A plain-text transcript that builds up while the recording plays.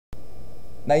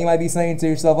Now you might be saying to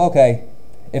yourself, okay,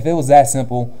 if it was that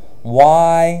simple,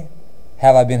 why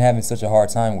have I been having such a hard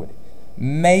time with it?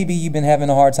 Maybe you've been having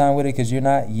a hard time with it because you're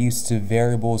not used to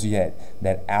variables yet,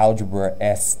 that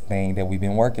algebra-esque thing that we've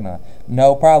been working on.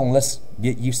 No problem, let's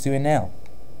get used to it now.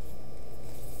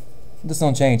 Just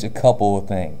gonna change a couple of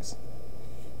things.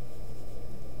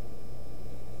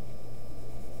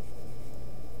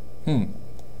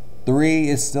 Three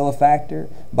is still a factor,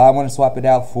 but I want to swap it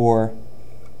out for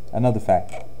another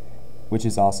factor, which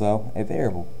is also a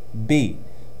variable, b.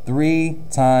 3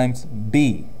 times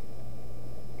b.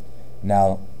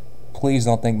 Now, please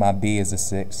don't think my b is a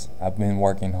 6. I've been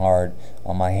working hard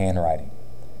on my handwriting.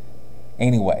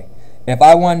 Anyway, if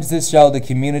I wanted to show the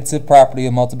commutative property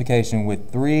of multiplication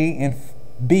with 3 and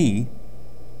b,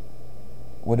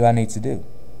 what do I need to do?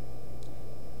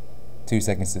 2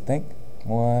 seconds to think.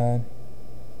 1,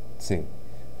 2.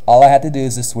 All I have to do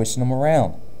is just switch them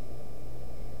around.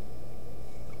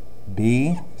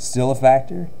 B, still a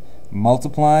factor.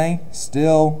 Multiplying,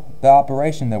 still the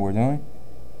operation that we're doing.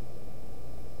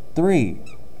 3,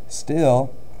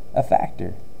 still a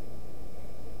factor.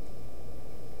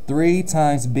 3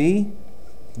 times b,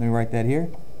 let me write that here,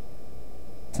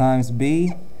 times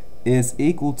b is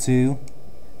equal to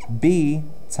b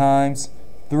times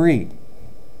 3.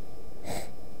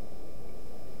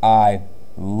 I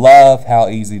love how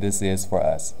easy this is for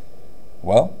us.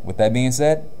 Well, with that being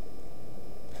said,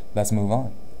 let's move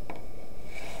on.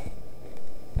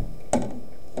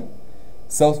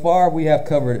 So far we have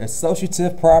covered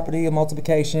associative property of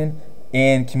multiplication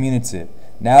and commutative.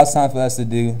 Now it's time for us to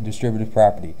do distributive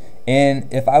property. And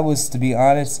if I was to be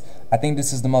honest, I think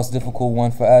this is the most difficult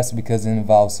one for us because it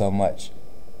involves so much.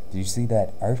 Did you see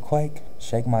that earthquake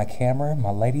shake my camera,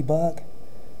 my ladybug?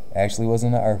 Actually, it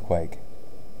wasn't an earthquake.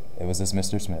 It was this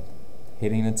Mr. Smith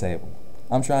hitting the table.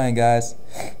 I'm trying, guys.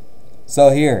 So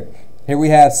here we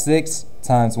have 6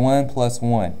 times 1 plus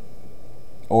 1.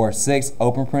 Or 6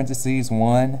 open parentheses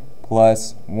 1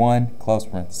 plus 1 close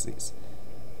parentheses.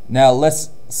 Now let's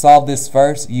solve this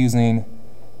first using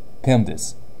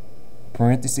PEMDAS.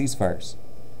 Parentheses first.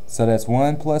 So that's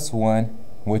 1 plus 1,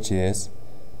 which is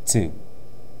 2.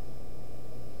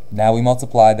 Now we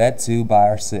multiply that 2 by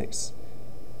our 6.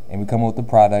 And we come up with the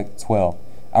product 12.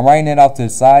 I'm writing it off to the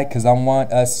side because I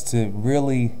want us to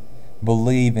really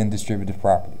believe in distributive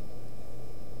property.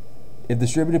 If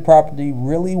distributive property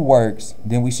really works,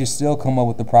 then we should still come up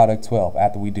with the product 12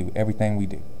 after we do everything we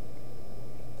do.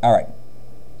 Alright.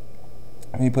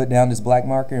 Let me put down this black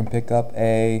marker and pick up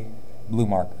a blue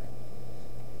marker.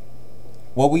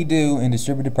 What we do in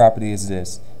distributive property is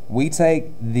this. We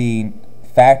take the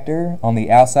factor on the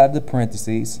outside of the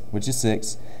parentheses, which is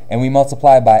 6, and we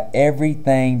multiply by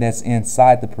everything that's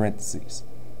inside the parentheses.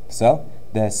 So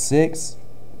that's 6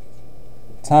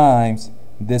 times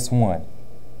this 1.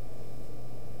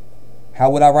 How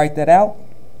would I write that out?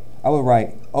 I would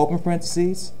write open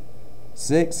parentheses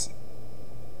 6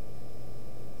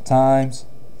 times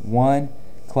 1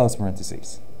 close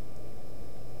parentheses.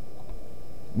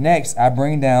 Next, I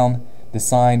bring down the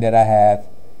sign that I have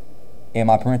in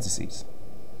my parentheses.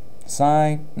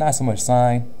 Sign, not so much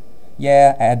sign.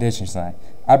 Yeah, addition sign.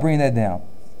 I bring that down.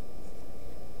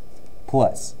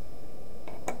 Plus.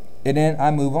 And then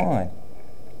I move on.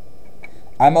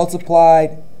 I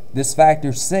multiplied this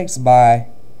factor 6 by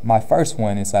my first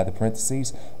one inside the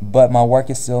parentheses, but my work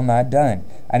is still not done.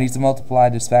 I need to multiply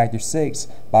this factor 6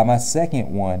 by my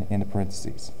second one in the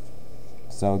parentheses.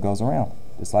 So it goes around,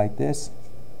 just like this.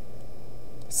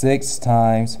 6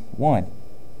 times 1.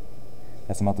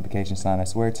 That's a multiplication sign, I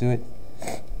swear to it.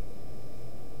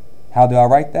 How do I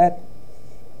write that?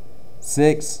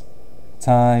 6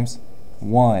 times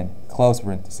 1, close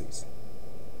parentheses.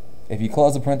 If you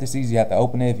close the parentheses, you have to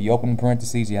open it. If you open the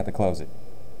parentheses, you have to close it.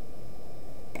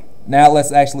 Now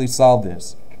let's actually solve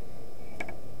this.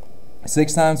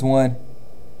 6 times 1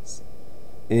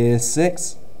 is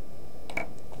 6.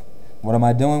 What am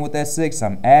I doing with that 6?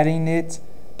 I'm adding it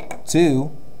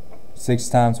to 6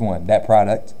 times 1, that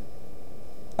product.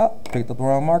 Oh, picked up the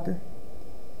wrong marker.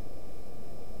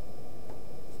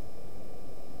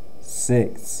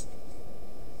 6.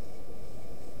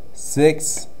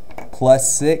 6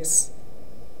 plus 6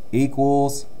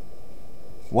 equals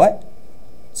what?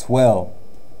 12.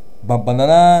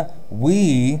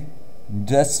 We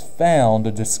just found,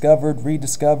 or discovered,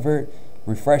 rediscovered,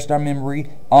 refreshed our memory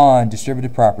on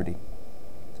distributive property.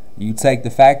 You take the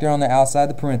factor on the outside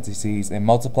of the parentheses and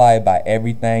multiply it by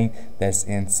everything that's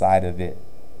inside of it.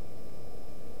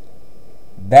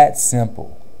 That's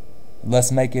simple.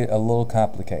 Let's make it a little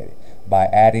complicated by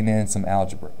adding in some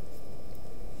algebra.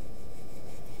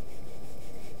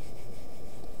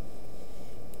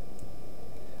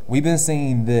 we've been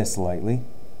seeing this lately.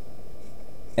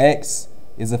 X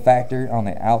is a factor on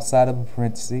the outside of a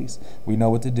parentheses. We know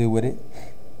what to do with it.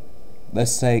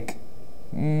 Let's take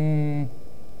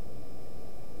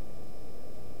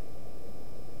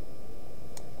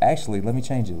actually, let me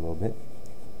change it a little bit.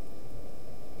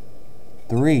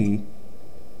 3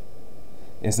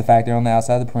 is the factor on the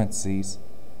outside of the parentheses.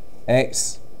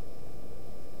 X,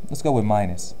 let's go with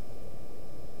minus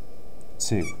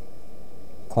 2,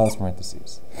 close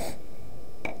parentheses.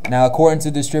 Now, according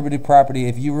to distributive property,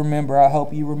 if you remember, I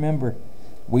hope you remember,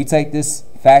 we take this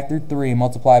factor 3 and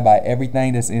multiply by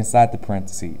everything that's inside the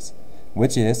parentheses,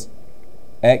 which is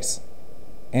x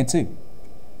and 2.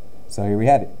 So here we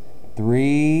have it.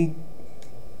 3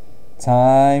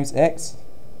 times x.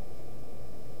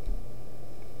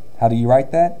 How do you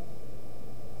write that?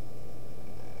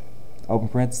 Open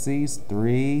parentheses,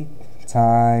 3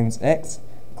 times x,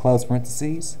 close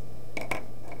parentheses.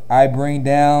 I bring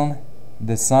down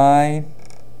the sign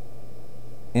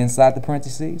inside the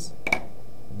parentheses.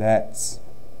 That's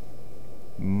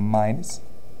minus,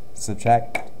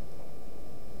 subtract.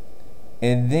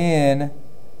 And then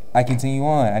I continue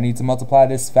on. I need to multiply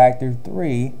this factor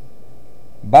 3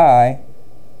 by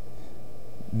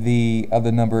the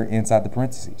other number inside the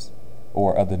parentheses,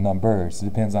 or other numbers. It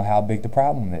depends on how big the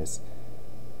problem is.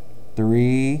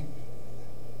 3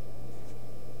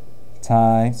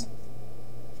 times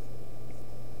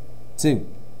 2.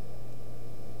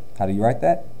 How do you write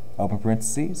that? Open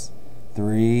parentheses.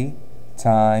 3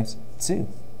 times 2.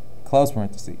 Close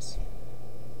parentheses.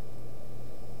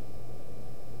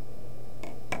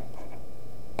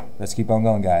 Let's keep on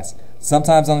going, guys.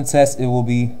 Sometimes on the test it will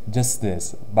be just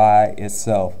this by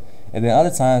itself, and then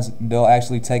other times they'll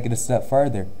actually take it a step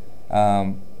further,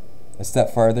 and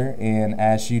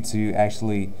ask you to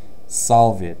actually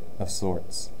solve it of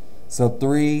sorts. So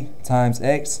 3 times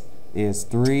x is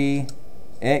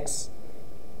 3x.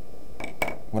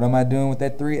 What am I doing with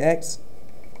that 3x?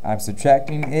 I'm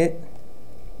subtracting it,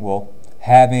 well,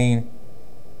 having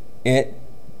it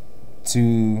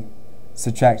to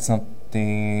subtract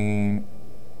something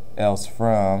else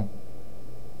from.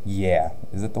 Yeah,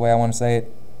 is that the way I want to say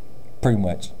it? Pretty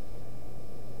much.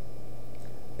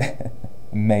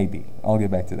 Maybe. I'll get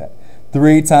back to that.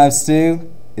 3 times 2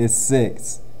 is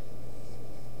 6.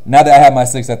 Now that I have my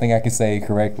 6, I think I can say it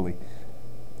correctly.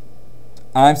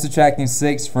 I'm subtracting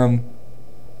 6 from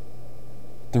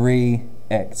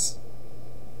 3x.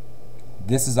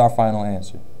 This is our final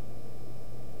answer.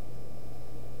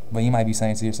 But you might be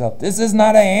saying to yourself, this is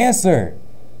not an answer.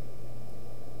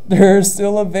 There's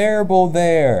still a variable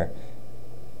there.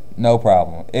 No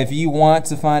problem. If you want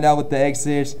to find out what the x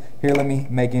is, here, let me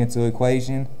make it into an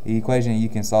equation. The equation, you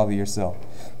can solve it yourself.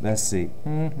 Let's see.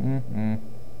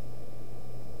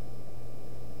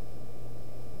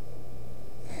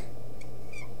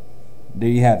 There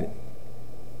you have it.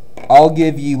 I'll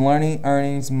give you learning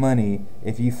earnings money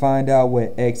if you find out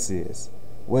what x is.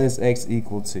 What is x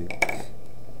equal to?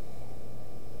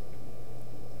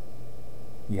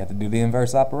 You have to do the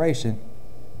inverse operation.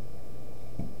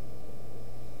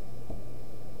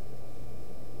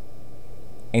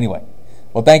 Anyway,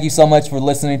 well, thank you so much for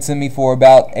listening to me for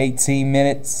about 18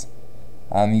 minutes.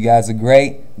 You guys are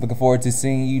great. Looking forward to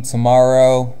seeing you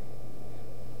tomorrow,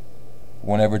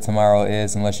 whenever tomorrow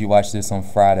is, unless you watch this on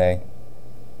Friday.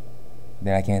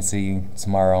 Then I can't see you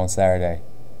tomorrow on Saturday.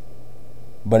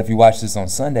 But if you watch this on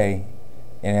Sunday,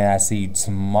 and then I see you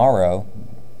tomorrow,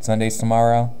 Sunday's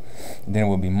tomorrow, then it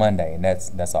will be Monday, and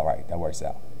that's all right. That works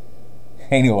out.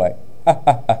 Anyway,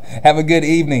 have a good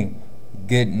evening.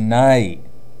 Good night.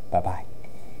 Bye-bye.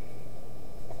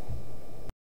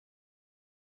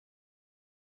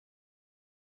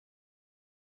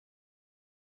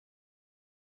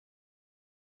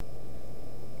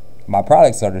 My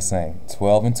products are the same,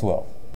 12 and 12.